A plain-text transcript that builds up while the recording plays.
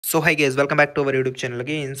So hi guys, welcome back to our YouTube channel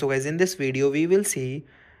again. So guys, in this video we will see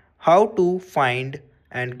how to find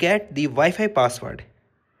and get the Wi-Fi password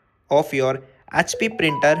of your HP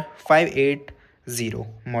printer 580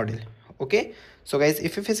 model. Okay, so guys,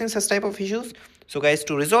 if you're facing such type of issues, so guys,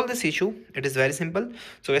 to resolve this issue it is very simple.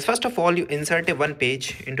 So guys, first of all, you insert a one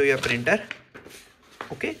page into your printer.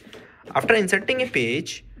 Okay, after inserting a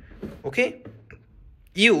page, okay,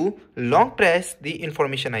 you long press the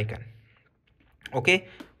information icon. Okay,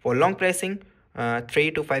 for long pressing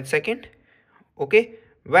 3 to 5 seconds. Okay,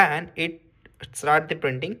 when it start the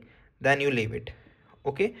printing, then you leave it.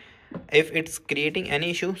 Okay, if it's creating any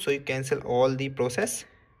issue, so you cancel all the process.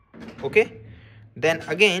 Okay, then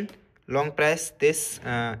again long press this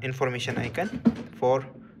information icon for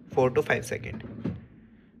 4 to 5 seconds.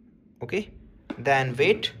 Okay, then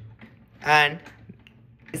wait, and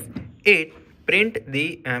it print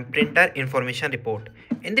the printer information report.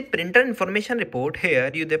 In the printer information report,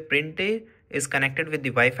 here the printer is connected with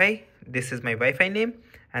the Wi-Fi. This is my Wi-Fi name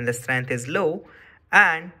and the strength is low,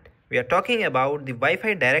 and we are talking about the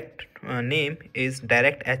Wi-Fi direct name is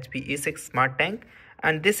direct HP E6 smart tank,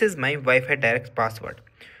 and this is my Wi-Fi direct password,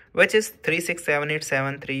 which is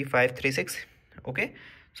 367873536. Okay,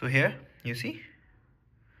 so here you see.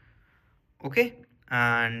 Okay,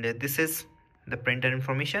 and this is the printer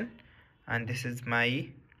information, and this is my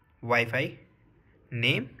Wi-Fi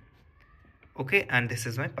name. Okay, and this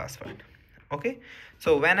is my password. Okay,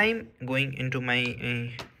 so when I'm going into my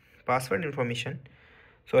password information,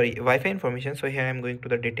 sorry, Wi-Fi information, so here I'm going to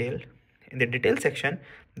the detail. In the detail section,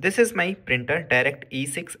 this is my printer direct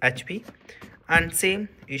E6 HP, and same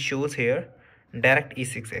it shows here direct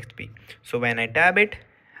E6 HP. So when I tab it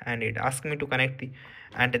and it asks me to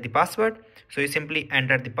enter the password, so you simply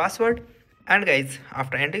enter the password. And guys,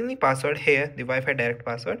 after entering the password, here the Wi-Fi direct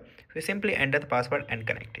password, so you simply enter the password and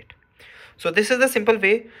connect it. So this is the simple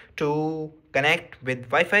way to connect with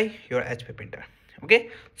Wi-Fi your HP printer. Okay,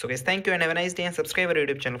 so guys, thank you and have a nice day, and subscribe our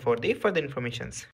YouTube channel for the further informations.